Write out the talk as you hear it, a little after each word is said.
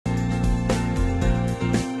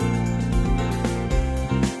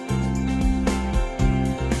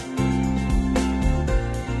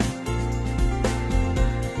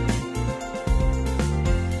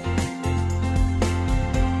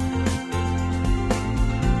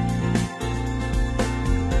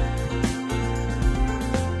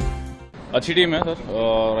अच्छी टीम है सर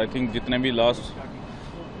और आई थिंक जितने भी लास्ट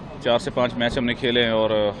 4 से 5 मैच हमने खेले हैं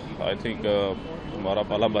और आई थिंक हमारा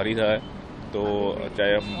पाला भारी रहा है। तो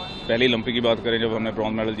चाहे हम पहली ओलंपिक की बात करें जब हमने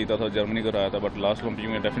ब्रॉन्ज मेडल जीता था, जर्मनी को रहा था, बट लास्ट ओलंपिक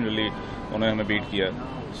में डेफिनेटली उन्होंने हमें बीट किया है।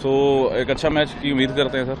 सो एक अच्छा मैच की उम्मीद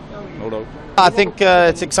करते हैं sir, no doubt. I think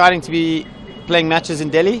it's exciting to be playing matches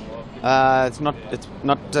in Delhi. It's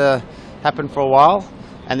not happened for a while,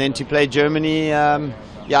 and then to play Germany.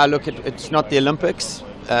 Yeah, look, it's not the Olympics.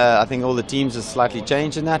 I think all the teams have slightly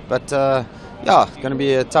changed in that, but yeah, it's going to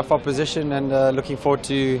be a tough opposition, and looking forward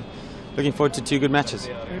to 2 good matches.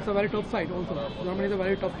 It's a very tough side also. Germany is a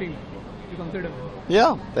very tough team to consider.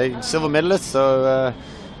 Yeah, they're silver medalists, so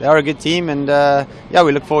they are a good team, and yeah,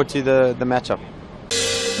 we look forward to the matchup.